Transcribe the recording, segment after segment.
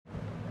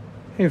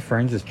Hey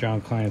friends, it's John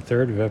Klein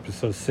III of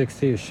episode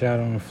 60 of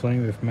Shadow and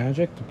Flame with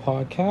Magic, the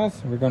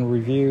podcast. We're going to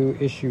review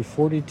issue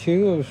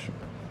 42 of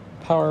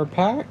Power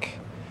Pack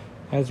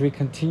as we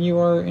continue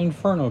our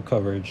Inferno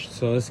coverage.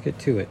 So let's get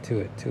to it.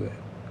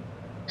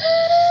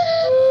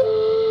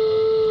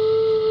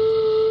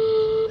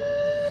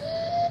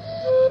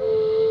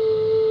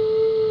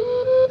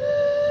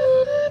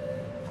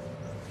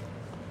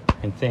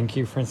 And thank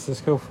you,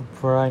 Francisco, for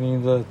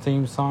providing the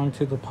theme song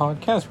to the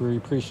podcast. We really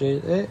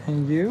appreciate it,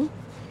 and you.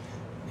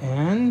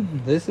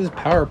 And this is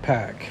Power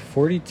Pack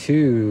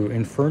 42.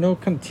 Inferno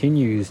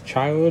continues.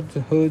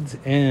 Childhood's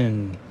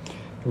End.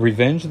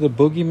 Revenge of the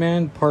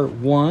Boogeyman Part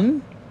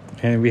 1.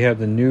 And we have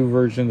the new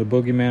version of the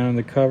Boogeyman on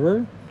the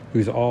cover,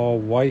 who's all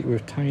white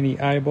with tiny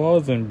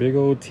eyeballs and big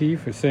old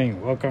teeth, for saying,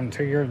 "Welcome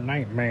to your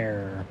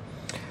nightmare."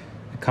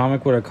 The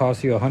comic would have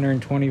cost you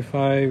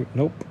 $1.25.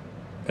 Nope.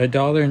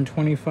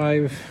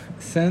 $1.25.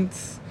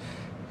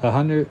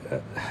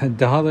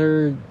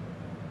 $100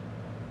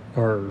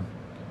 or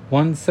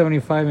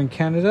 $1.75 in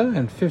Canada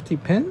and 50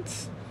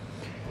 pence.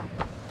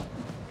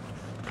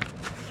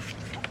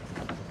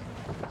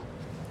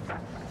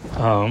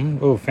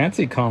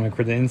 Fancy comic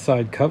where the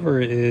inside cover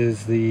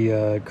is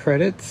the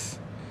credits.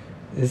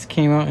 This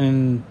came out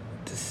in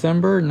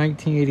December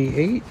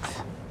 1988.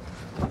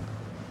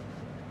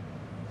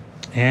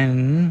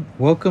 And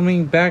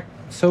welcoming back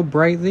so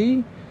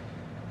brightly,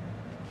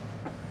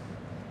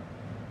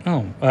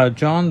 John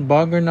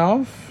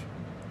Bogdanov,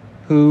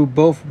 who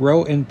both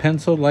wrote and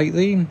penciled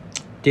lightly,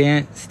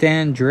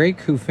 Stan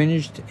Drake, who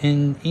finished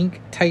in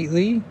ink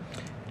tightly,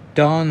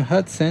 Don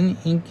Hudson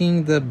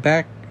inking the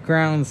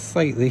background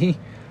slightly,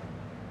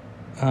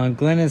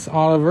 Glennis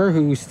Oliver,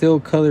 who still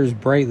colors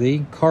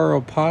brightly, Carl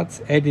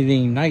Potts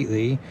editing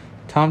nightly,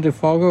 Tom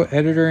DeFalco,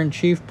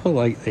 editor-in-chief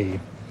politely.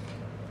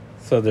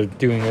 So they're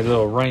doing a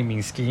little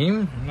rhyming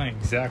scheme. I'm not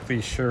exactly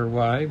sure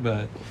why,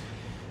 but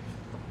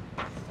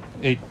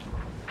it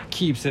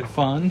keeps it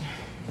fun.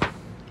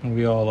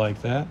 We all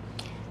like that.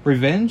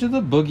 Revenge of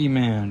the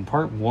Boogeyman,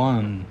 Part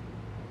 1.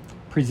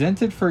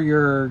 Presented for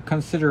your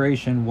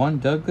consideration, one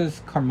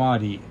Douglas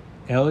Carmody,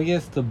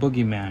 alias the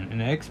Boogeyman, an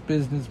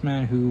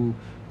ex-businessman who,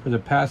 for the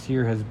past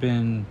year, has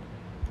been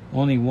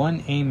only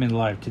one aim in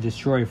life: to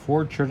destroy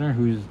 4 children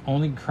whose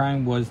only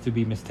crime was to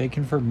be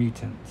mistaken for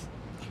mutants.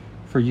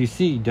 For you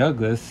see,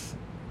 Douglas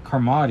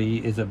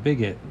Carmody is a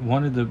bigot,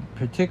 one of the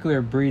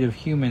particular breed of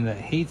human that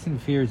hates and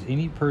fears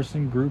any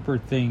person, group, or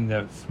thing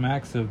that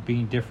smacks of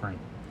being different.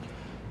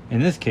 In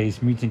this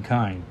case, mutant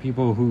kind,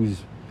 people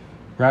whose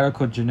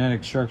radical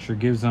genetic structure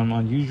gives them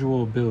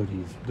unusual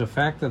abilities. The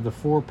fact that the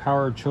 4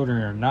 powered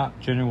children are not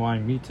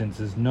genuine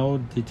mutants is no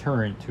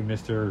deterrent to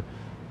Mr.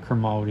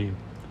 Carmody,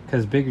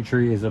 because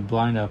bigotry is a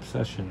blind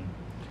obsession.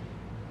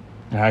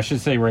 And I should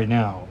say right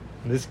now,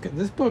 this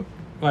book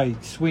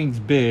swings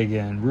big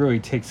and really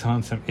takes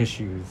on some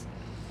issues.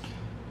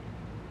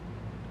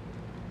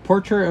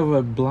 Portrait of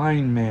a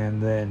blind man,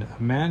 then,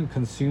 a man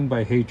consumed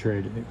by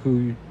hatred,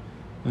 who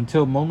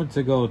until moments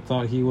ago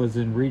thought he was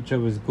in reach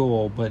of his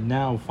goal, but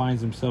now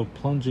finds himself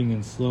plunging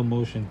in slow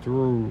motion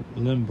through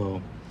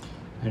limbo,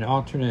 an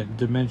alternate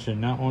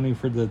dimension not only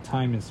for the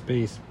time and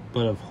space,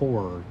 but of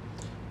horror,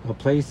 a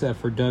place that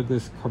for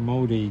Douglas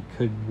Carmody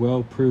could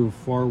well prove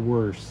far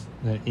worse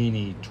than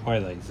any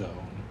Twilight Zone.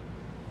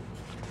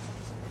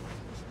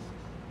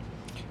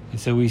 And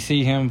so we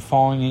see him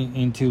falling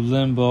into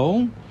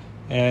limbo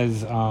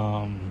as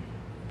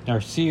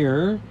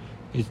Narcier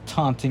is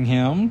taunting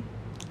him.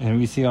 And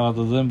we see all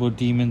the limbo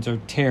demons are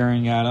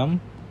tearing at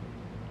him.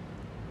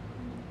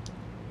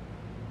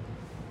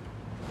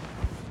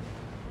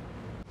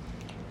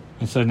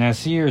 And so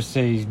Nasir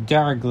says,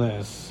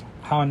 "Douglas,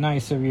 how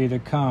nice of you to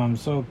come.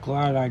 So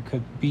glad I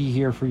could be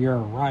here for your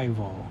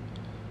arrival.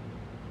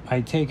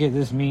 I take it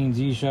this means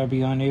you shall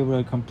be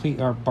unable to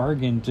complete our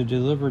bargain to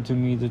deliver to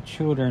me the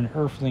children,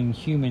 earthling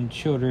human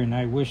children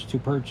I wish to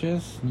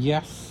purchase.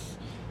 Yes,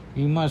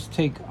 you must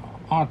take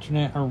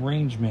alternate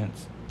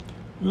arrangements."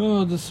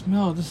 "Oh, the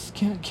smell. This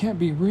can't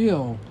be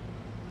real."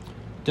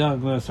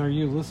 "Douglas, are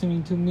you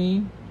listening to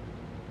me?"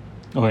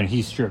 Oh, and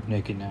he's stripped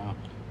naked now.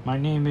 "My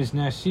name is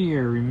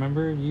Nasir.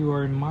 Remember, you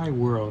are in my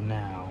world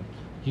now.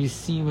 You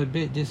seem a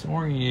bit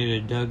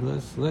disoriented,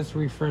 Douglas. Let's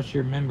refresh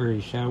your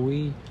memory, shall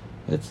we?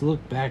 Let's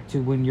look back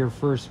to when you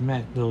first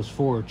met those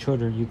 4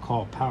 children you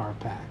call Power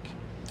Pack.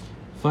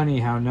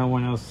 Funny how no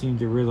one else seemed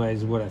to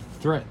realize what a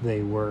threat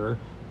they were.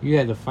 You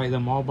had to fight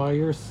them all by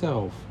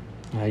yourself."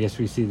 I guess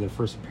we see the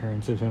first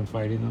appearance of him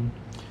fighting them.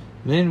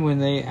 "Then when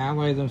they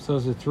allied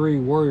themselves to 3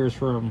 warriors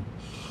from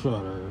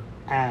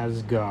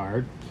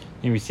Asgard,"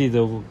 and we see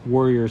the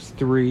Warriors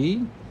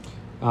 3.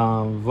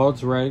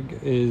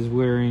 Voltzreg is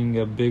wearing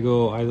a big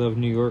old I Love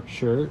New York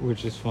shirt,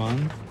 which is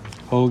fun.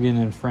 Hogan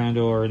and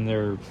Frando are in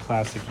their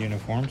classic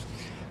uniforms.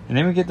 And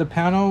then we get the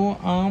panel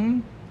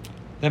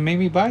that made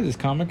me buy this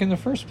comic in the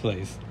first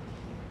place.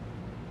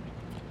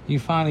 "You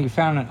finally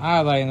found an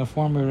ally in the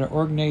form of an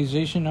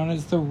organization known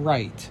as the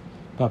Right.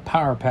 But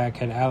Power Pack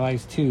had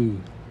allies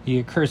too, the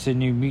accursed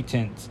new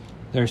mutants.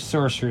 Their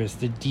sorceress,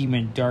 the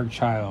demon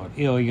Darkchild,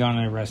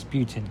 Ilyana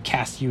Rasputin,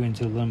 cast you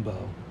into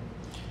limbo.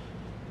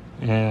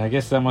 And I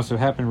guess that must have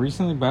happened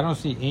recently, but I don't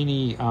see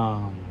any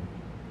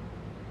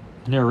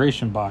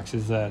narration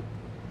boxes that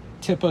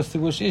tip us to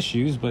which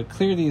issues, but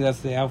clearly that's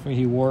the outfit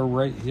he wore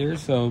right here,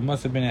 so it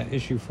must have been at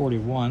issue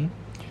 41.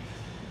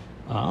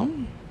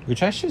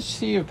 Which I should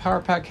see if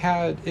Power Pack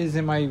is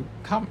in my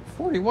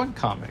 41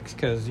 comics,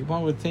 because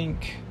one would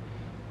think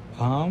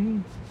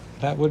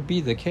that would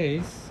be the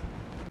case.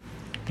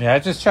 Yeah, I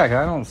just checked.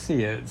 I don't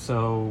see it,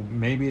 so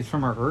maybe it's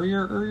from our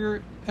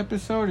earlier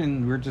episode,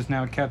 and we're just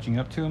now catching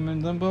up to him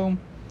in limbo.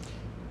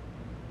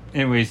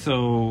 Anyway,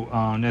 so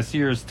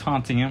Nasir is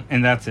taunting him,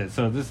 and that's it.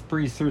 So this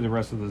breezes through the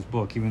rest of this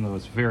book, even though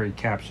it's very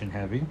caption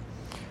heavy.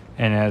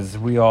 And as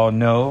we all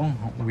know,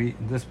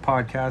 this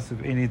podcast,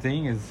 if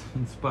anything, is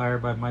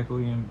inspired by Michael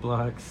Ian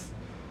Black's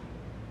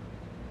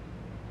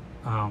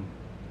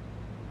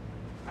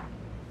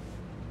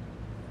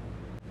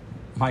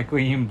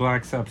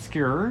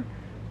Obscure,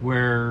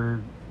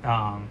 where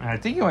and I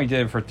think he only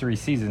did it for 3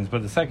 seasons,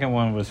 but the second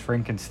one was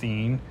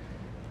Frankenstein,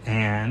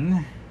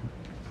 and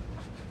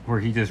where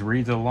he just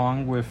reads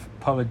along with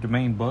public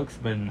domain books,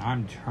 but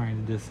I'm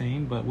trying to do the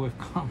same, but with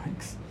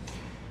comics.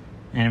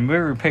 And it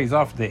really pays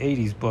off the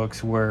 80s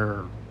books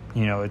where,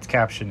 it's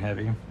caption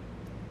heavy.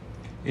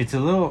 It's a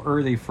little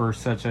early for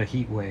such a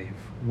heat wave.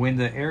 When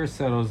the air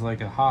settles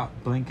like a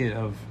hot blanket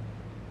of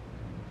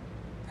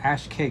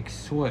ash cake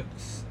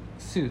suits,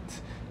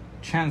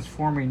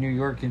 transforming New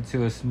York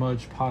into a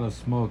smudged pot of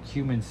smoke,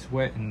 human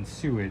sweat, and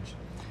sewage.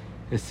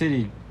 A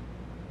city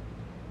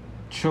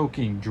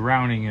choking,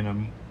 drowning in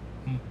a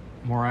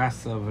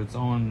morass of its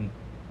own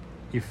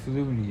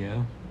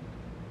effluvia.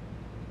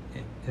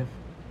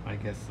 I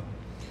guess so.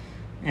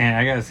 And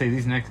I gotta say,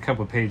 these next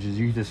couple pages,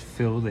 you just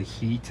feel the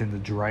heat and the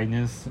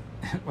dryness,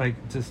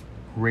 like just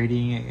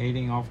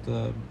radiating off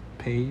the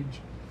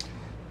page.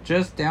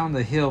 Just down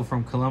the hill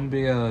from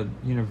Columbia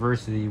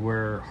University,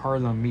 where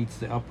Harlem meets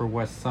the Upper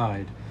West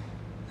Side,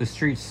 the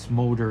streets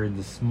smolder in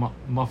the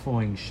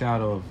muffling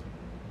shadow of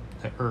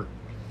the earth.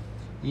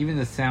 Even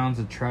the sounds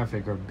of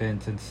traffic are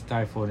bent and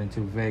stifled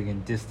into vague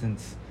and distant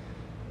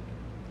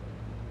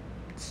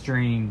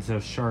strains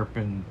of sharps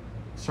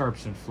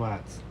and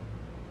flats.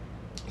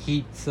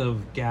 Heaps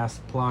of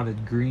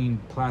gas-plotted green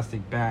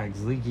plastic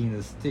bags leaking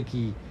the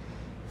sticky,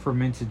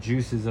 fermented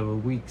juices of a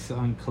week's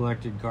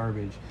uncollected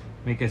garbage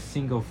make a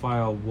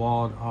single-file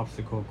walled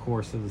obstacle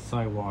course of the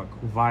sidewalk.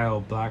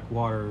 Vile black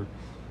water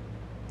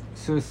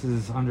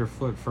sources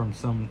underfoot from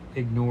some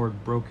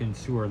ignored broken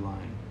sewer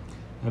line.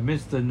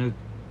 Amidst the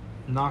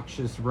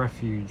noxious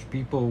refuge,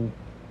 people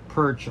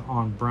perch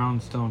on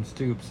brownstone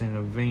stoops in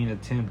a vain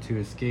attempt to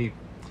escape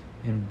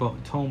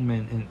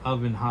entombment in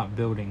oven-hot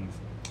buildings.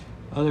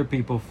 Other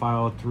people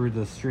file through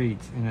the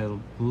streets in a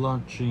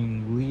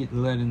lunching,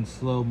 leaden,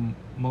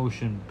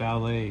 slow-motion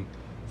ballet,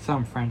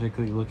 some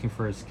frantically looking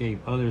for escape,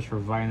 others for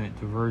violent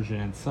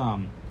diversion, and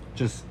some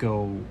just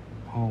go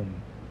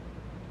home.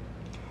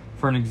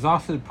 For an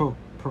exhausted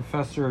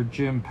Professor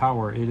Jim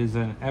Power, it is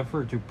an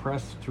effort to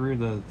press through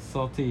the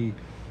salty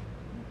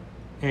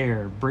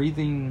air,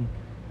 breathing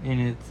in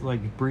it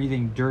like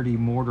breathing dirty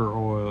motor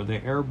oil.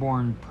 The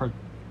airborne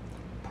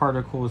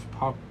particles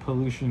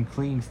pollution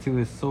clings to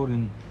his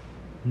sodden,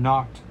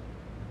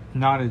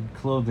 knotted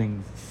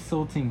clothing,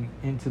 silting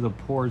into the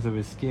pores of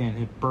his skin.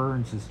 It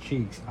burns his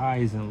cheeks,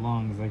 eyes, and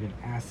lungs like an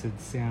acid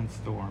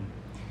sandstorm.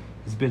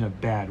 It's been a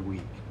bad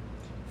week.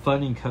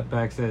 Funding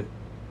cutbacks at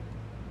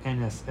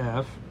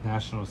NSF,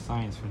 National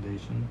Science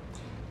Foundation,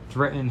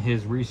 threaten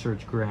his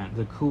research grant.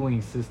 The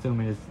cooling system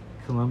in his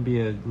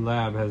Columbia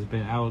lab has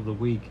been out of the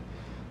week,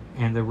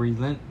 and the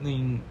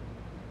relenting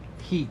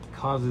heat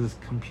causes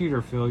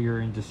computer failure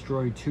and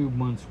destroyed 2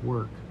 months'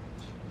 work.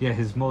 Yet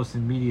his most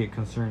immediate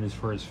concern is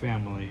for his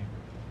family.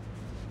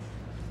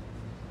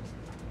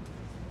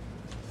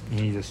 And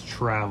he's just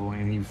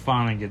traveling, and he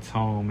finally gets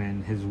home,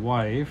 and his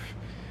wife,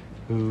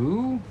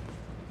 who,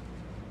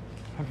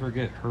 I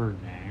forget her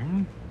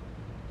name.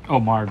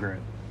 Oh,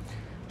 Margaret.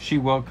 She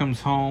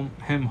welcomes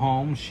him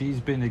home. She's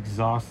been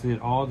exhausted.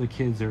 All the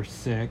kids are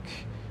sick,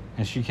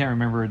 and she can't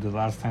remember the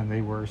last time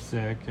they were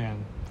sick,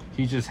 and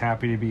he's just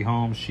happy to be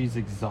home. She's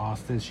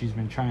exhausted. She's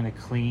been trying to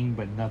clean,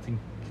 but nothing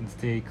can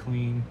stay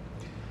clean.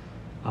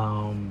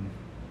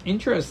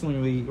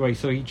 Interestingly,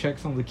 so he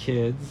checks on the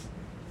kids,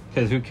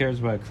 because who cares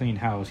about a clean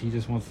house? He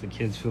just wants the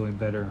kids feeling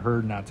better,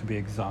 her not to be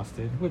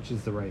exhausted, which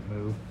is the right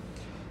move.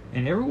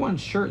 And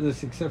everyone's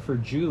shirtless except for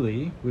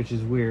Julie, which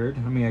is weird.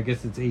 I mean, I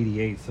guess it's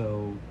 88,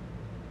 so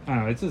I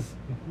don't know. It's just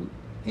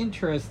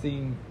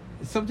interesting.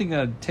 It's something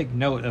to take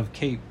note of,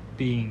 Kate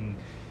being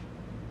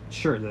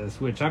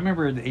shirtless, which I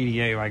remember in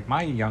 88, like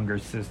my younger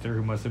sister,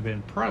 who must have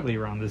been probably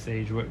around this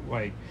age,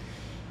 like,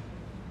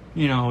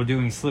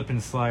 doing slip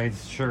and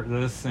slides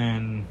shirtless,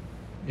 and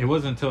it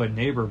wasn't until a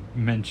neighbor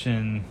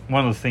mentioned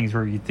one of those things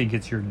where you think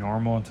it's your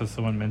normal until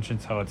someone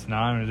mentions how it's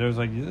not, and there's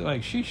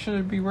like she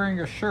should be wearing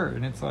a shirt,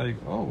 and it's like,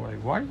 oh, like,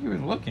 why are you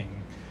even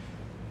looking?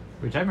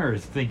 Which I remember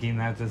thinking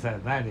that just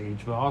at that age,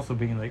 but also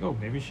being like, oh,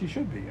 maybe she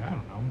should be. I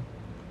don't know.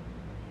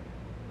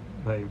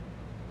 Like,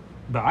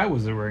 but I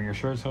wasn't wearing a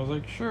shirt, so I was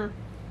like, sure.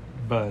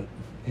 But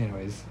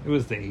anyways, it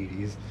was the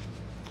 80s.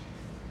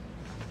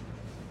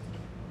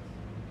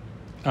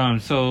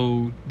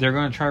 So they're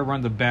gonna try to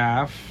run the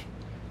bath,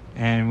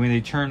 and when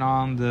they turn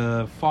on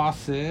the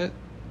faucet,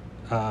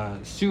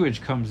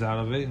 sewage comes out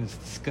of it, and it's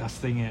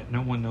disgusting, and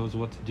no one knows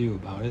what to do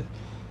about it.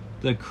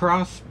 The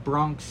Cross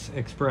Bronx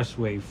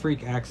Expressway,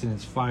 freak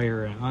accidents,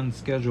 fire, and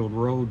unscheduled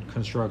road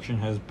construction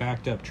has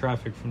backed up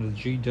traffic from the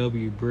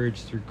GW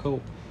Bridge through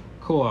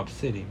Co-op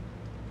City,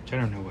 which I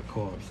don't know what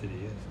Co-op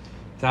City is.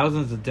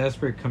 Thousands of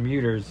desperate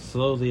commuters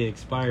slowly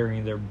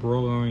expiring their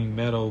broiling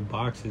metal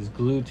boxes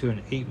glued to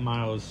an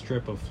 8-mile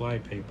strip of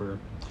flypaper,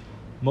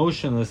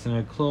 motionless in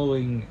a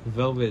cloying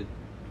velvet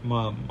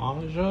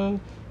maja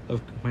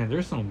of... Man,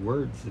 there's some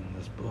words in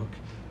this book.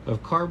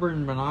 Of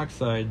carbon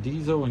monoxide,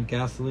 diesel, and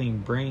gasoline,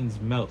 brains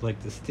melt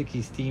like the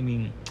sticky,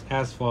 steaming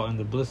asphalt in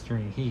the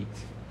blistering heat.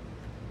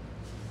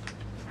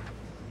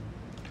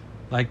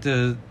 Like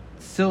the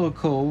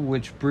silico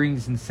which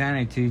brings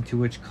insanity, to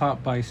which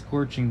caught by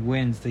scorching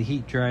winds, the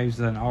heat drives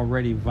an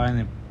already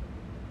violent...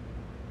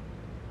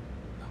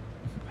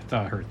 I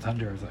thought I heard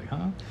thunder. I was like,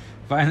 huh?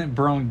 Violent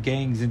brown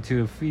gangs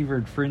into a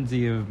fevered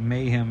frenzy of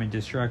mayhem and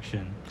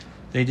destruction.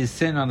 They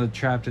descend on the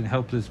trapped and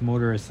helpless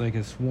motorists like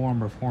a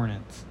swarm of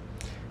hornets.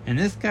 And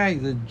this guy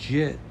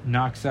legit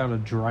knocks out a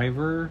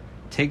driver,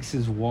 takes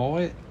his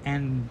wallet,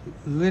 and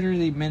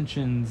literally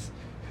mentions,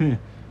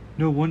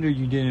 no wonder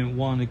you didn't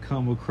want to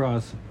come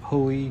across,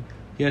 Hoey.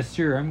 Yes,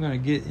 sir, I'm going to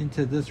get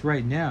into this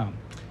right now.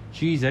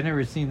 Geez, I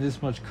never seen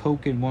this much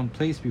coke in one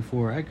place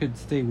before. I could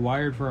stay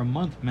wired for a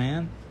month,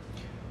 man.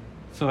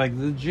 So, like,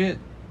 legit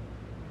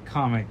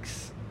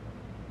comics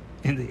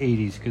in the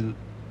 80s, because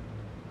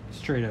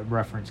straight up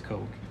reference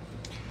coke.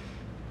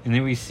 And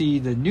then we see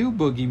the new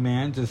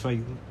boogeyman just, like,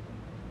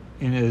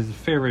 in his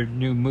favorite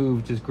new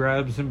move, just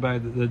grabs him by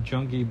the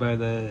junkie by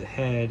the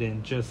head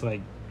and just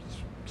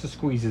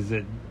squeezes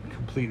it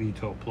completely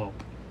to a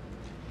plump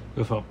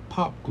with a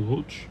pop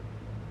glitch.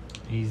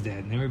 He's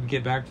dead. And then we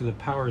get back to the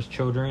Powers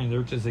children, and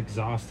they're just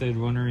exhausted,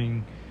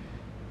 wondering.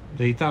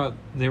 They thought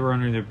they were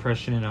under the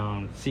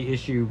impression, see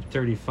issue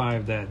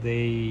 35, that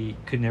they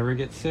could never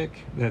get sick,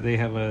 that they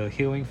have a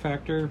healing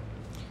factor.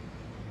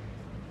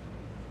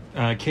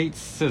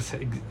 Kate's just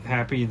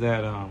happy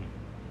that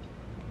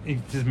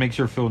it just makes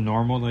her feel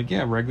normal. Like,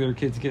 yeah, regular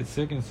kids get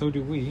sick, and so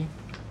do we.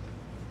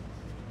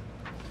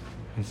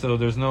 And so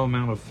there's no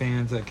amount of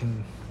fans that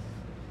can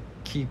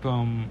keep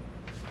them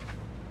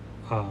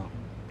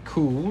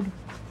cooled.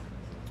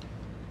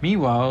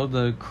 Meanwhile,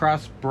 the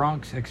Cross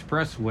Bronx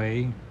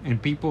Expressway,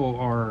 and people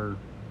are...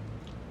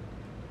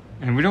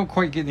 And we don't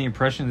quite get the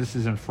impression this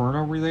is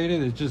Inferno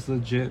related. It's just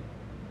legit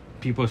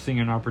people seeing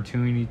an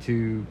opportunity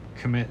to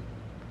commit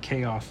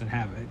chaos and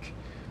havoc.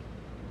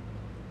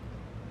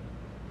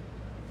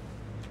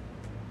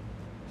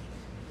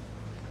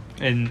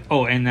 And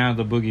now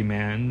the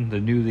boogeyman, the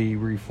newly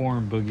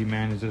reformed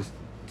boogeyman, is just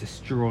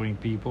destroying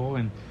people,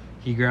 and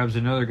he grabs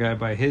another guy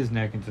by his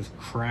neck and just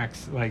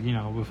cracks, like,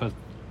 with a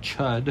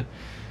chud.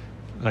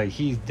 Like,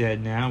 he's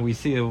dead now. We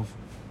see it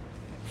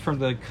from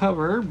the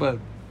cover, but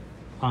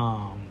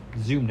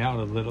zoomed out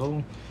a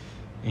little,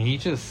 and he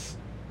just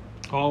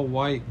all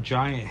white,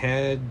 giant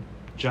head,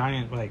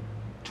 giant like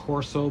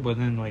torso, but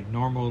then like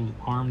normal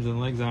arms and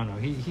legs. I don't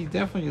know. He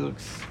definitely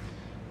looks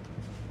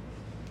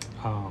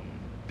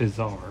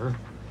bizarre.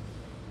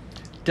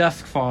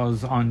 Dusk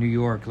falls on New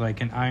York like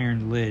an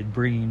iron lid,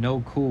 bringing no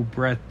cool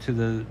breath to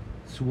the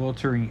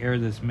sweltering air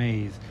this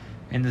maze.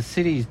 In the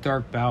city's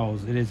dark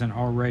bowels, it is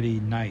already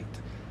night.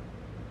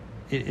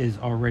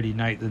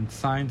 The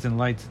signs and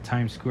lights of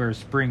Times Square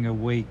spring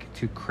awake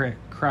to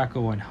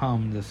crackle and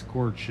hum the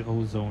scorched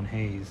ozone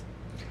haze.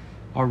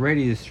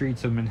 Already the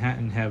streets of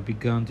Manhattan have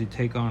begun to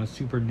take on a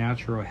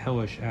supernatural,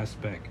 hellish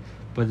aspect,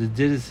 but the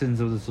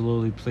denizens of this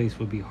lowly place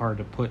would be hard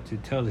to put to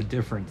tell the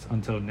difference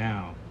until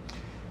now.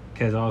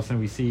 Because all of a sudden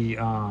we see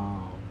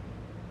the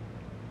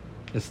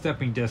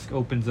stepping desk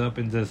opens up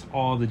and just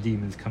all the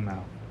demons come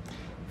out.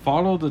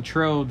 Follow the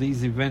trail of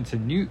these events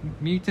in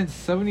Mutant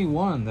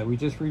 71 that we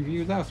just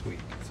reviewed last week.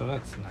 So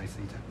that's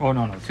nicely done. Oh,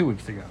 no, 2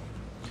 weeks ago.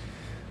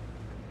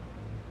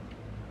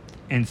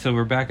 And so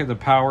we're back at the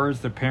Powers.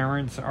 The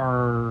parents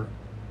are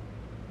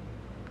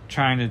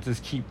trying to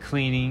just keep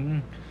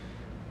cleaning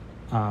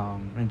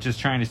and just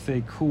trying to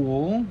stay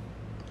cool.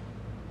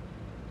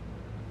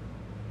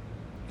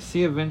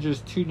 See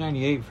Avengers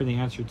 298 for the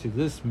answer to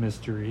this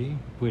mystery,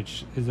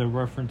 which is a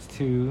reference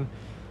to...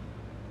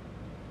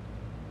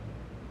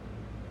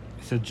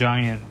 It's a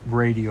giant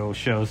radio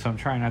show, so I'm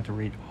trying not to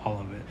read all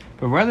of it.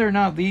 But whether or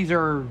not these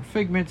are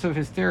figments of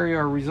hysteria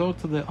or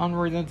results of the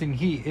unrelenting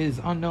heat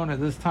is unknown at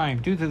this time.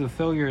 Due to the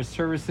failure of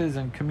services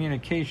and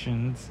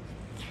communications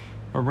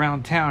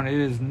around town, it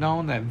is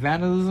known that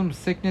vandalism,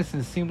 sickness,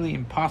 and seemingly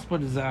impossible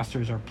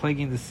disasters are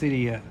plaguing the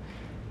city at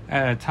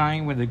a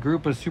time when the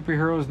group of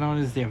superheroes known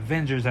as the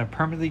Avengers have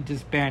permanently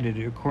disbanded,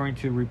 according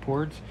to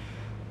reports.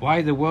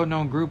 Why the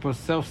well-known group of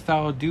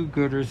self-styled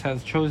do-gooders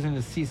has chosen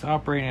to cease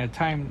operating at a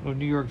time of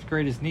New York's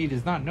greatest need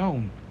is not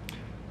known.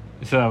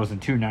 So that was in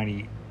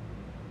 290.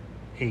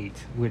 8,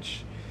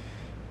 which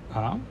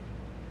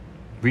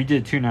we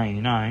did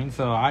 $2.99,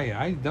 so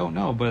I don't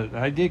know, but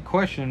I did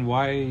question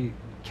why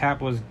Cap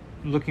was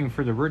looking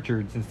for the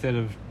Richards instead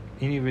of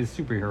any of his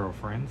superhero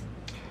friends.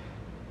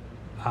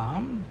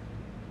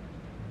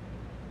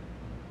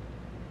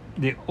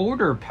 The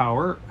older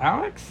Power,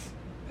 Alex,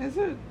 is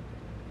it?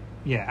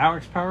 Yeah,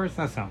 Alex Powers,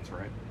 that sounds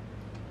right.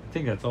 I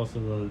think that's also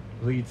the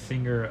lead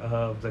singer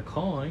of The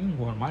Calling,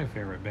 one of my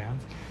favorite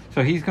bands.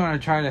 So he's going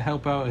to try to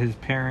help out his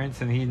parents,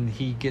 and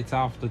he gets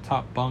off the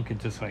top bunk and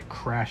just like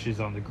crashes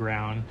on the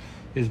ground.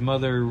 His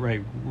mother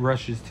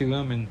rushes to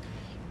him and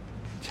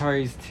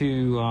tries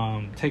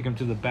to take him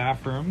to the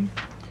bathroom,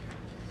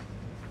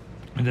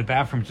 and the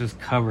bathroom's just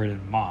covered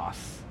in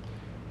moss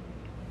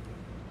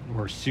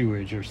or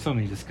sewage or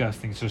something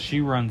disgusting. So she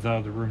runs out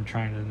of the room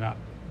trying to not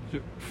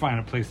find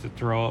a place to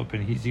throw up,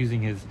 and he's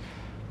using his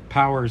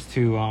powers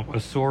to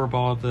absorb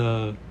all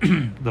the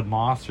the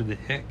moss or the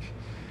ick,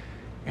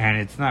 and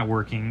it's not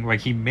working.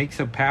 Like, he makes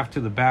a path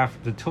to the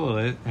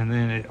toilet, and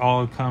then it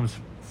all comes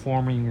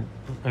forming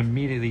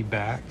immediately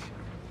back.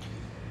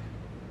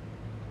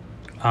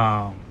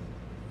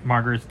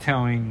 Margaret's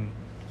telling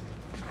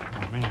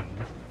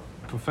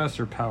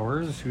Professor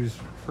Powers, whose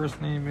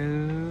first name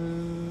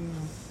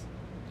is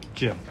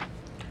Jim,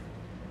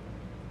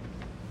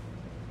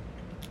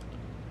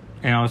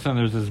 and all of a sudden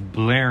there's this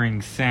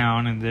blaring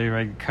sound, and they're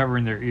like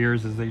covering their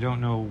ears as they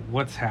don't know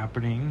what's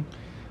happening.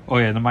 Oh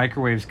yeah, the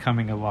microwave's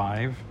coming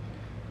alive,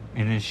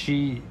 and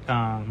then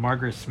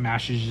Margaret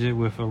smashes it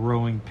with a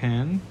rolling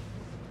pin,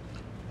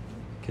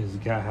 because you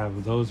gotta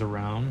have those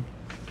around.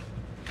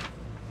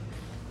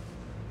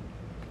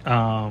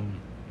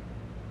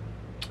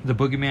 The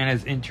boogeyman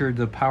has entered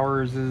the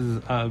Powers'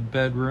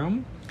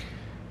 bedroom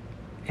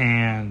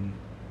and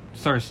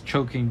starts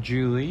choking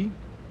Julie,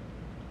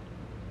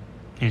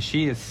 and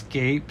she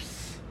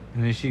escapes,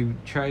 and then she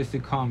tries to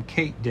calm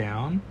Kate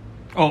down.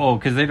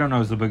 Because they don't know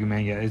it's the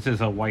boogeyman yet. It's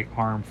just a white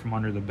arm from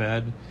under the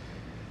bed.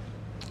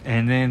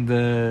 And then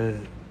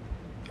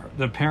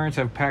the parents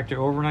have packed their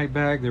overnight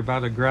bag. They're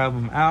about to grab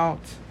them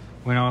out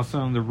when all of a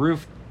sudden the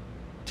roof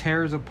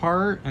tears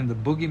apart and the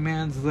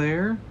boogeyman's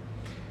there,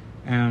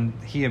 and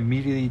he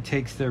immediately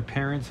takes their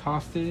parents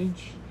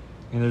hostage,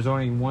 and there's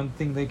only one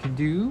thing they can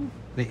do.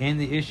 They end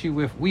the issue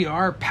with, "We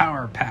are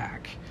Power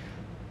Pack.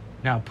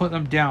 Now put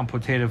them down,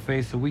 Potato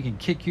Face, so we can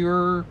kick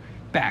your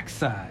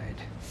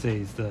backside,"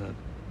 says the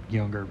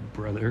younger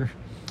brother.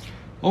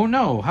 Oh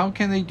no, how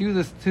can they do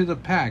this to the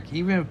pack?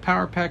 Even if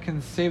Power Pack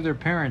can save their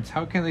parents,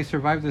 how can they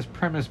survive this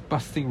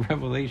premise-busting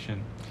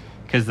revelation?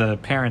 Because the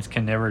parents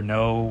can never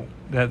know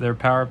that they're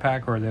Power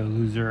Pack, or they'll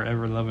lose their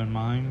ever-loving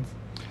minds.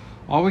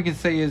 All we can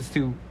say is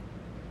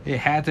it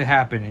had to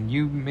happen, and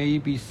you may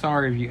be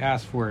sorry if you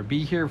asked for it.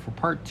 Be here for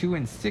part 2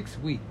 in 6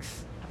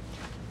 weeks.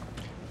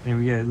 Then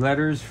we get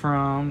letters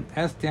from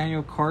S.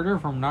 Daniel Carter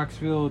from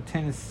Knoxville,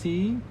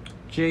 Tennessee.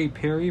 J.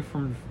 Perry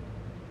from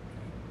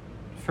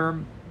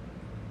Fremont,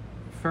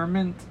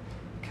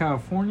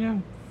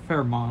 California.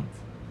 Fremont.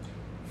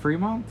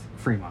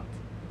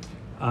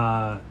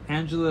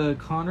 Angela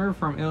Connor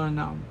from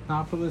Illinois,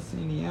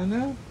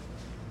 Indiana.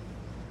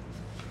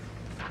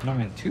 Oh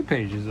man, 2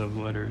 pages of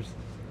letters.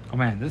 Oh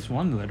man, this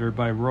one letter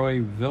by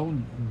Roy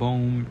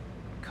Veldbohm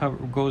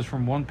goes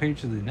from one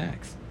page to the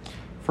next.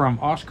 From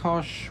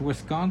Oshkosh,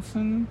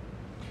 Wisconsin.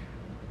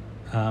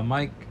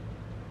 Mike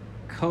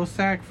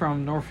Kosak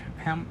from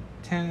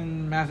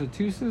Northampton,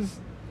 Massachusetts,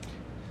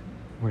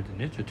 where the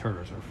Ninja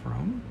Turtles are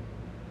from,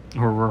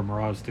 or where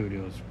Mirage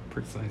Studios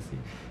precisely.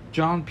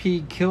 John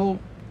P.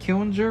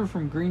 Killinger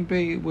from Green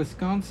Bay,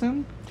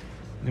 Wisconsin.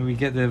 Then we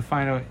get the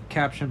final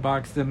caption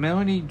box. The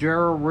Melanie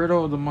Gerald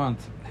Riddle of the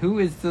Month. Who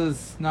is the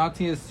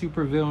snottiest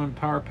supervillain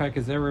Power Pack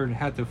has ever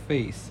had to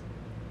face?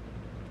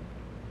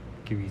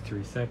 Give you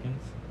 3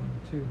 seconds.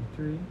 1, 2,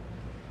 3.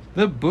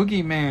 The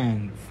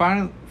Boogeyman.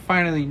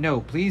 Finally,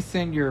 note. Please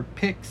send your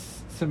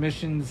pics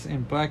submissions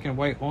in black and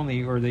white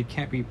only, or they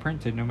can't be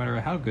printed no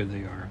matter how good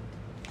they are.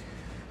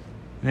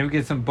 And then we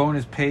get some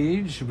bonus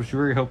page, which we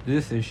really hope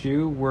this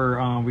issue, where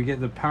we get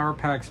the Power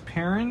Pack's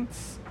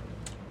parents,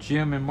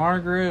 Jim and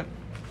Margaret.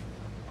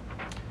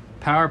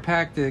 Power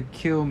Pack to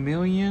kill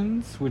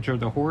millions, which are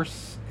the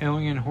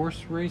alien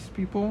horse race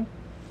people.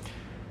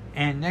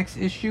 And next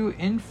issue,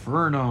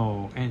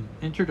 Inferno, an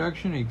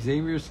introduction to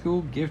Xavier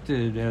School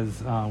Gifted,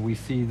 as we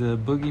see the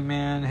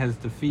boogeyman has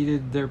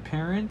defeated their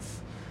parents.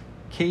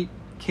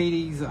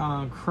 Katie's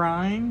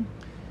crying,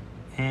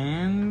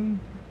 and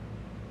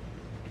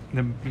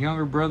the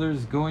younger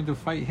brother's going to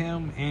fight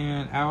him,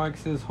 and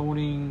Alex is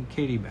holding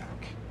Katie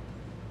back.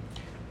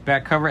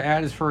 Back cover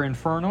ad is for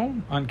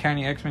Inferno,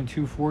 Uncanny X-Men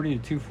 240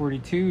 to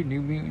 242,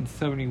 New Mutants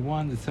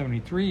 71 to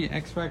 73,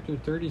 X-Factor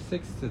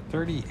 36 to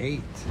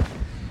 38.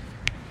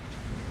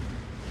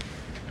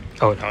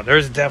 Oh no,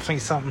 there's definitely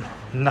some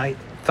night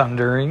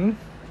thundering.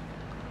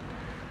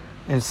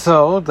 And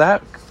so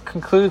that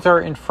concludes our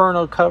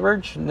Inferno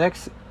coverage.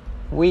 Next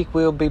week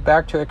we'll be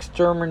back to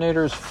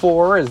Exterminators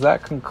 4 as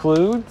that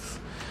concludes.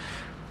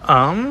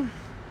 And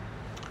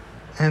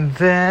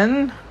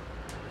then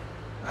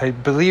I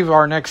believe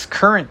our next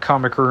current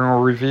comic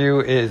room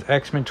review is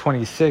X-Men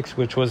 26,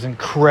 which was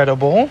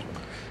incredible.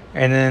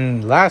 And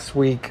then last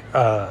week,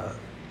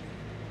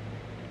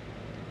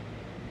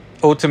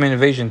 Ultimate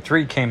Invasion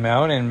 3 came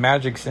out, and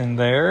Magic's in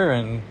there,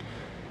 and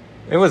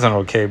it was an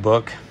okay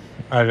book.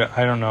 I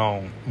don't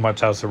know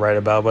much else to write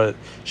about, but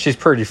she's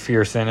pretty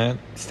fierce in it,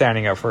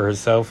 standing up for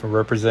herself and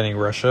representing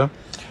Russia.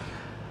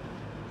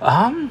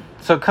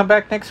 So come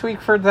back next week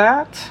for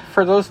that,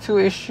 for those two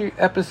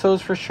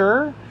episodes for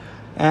sure.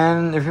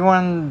 And if you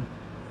want to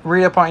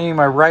read up on any of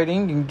my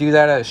writing, you can do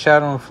that at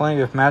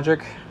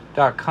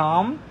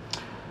shadowandflameofmagic.com.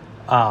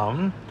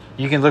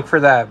 You can look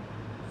for that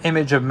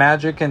image of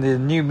Magic and the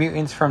New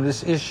Mutants from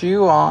this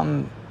issue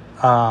on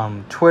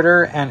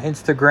Twitter and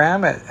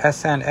Instagram at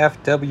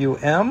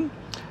SNFWM.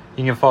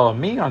 You can follow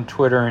me on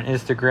Twitter and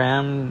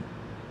Instagram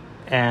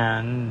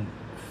and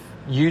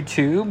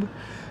YouTube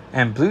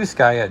and Blue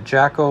Sky at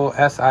Jackal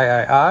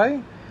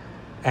SIII.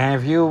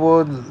 And if you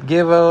would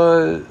give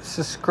a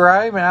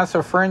subscribe and ask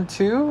a friend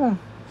too,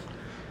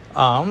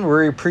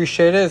 we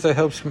appreciate it as it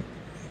helps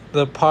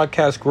the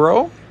podcast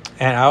grow.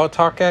 And I'll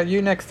talk at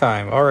you next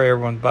time. All right,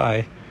 everyone.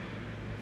 Bye.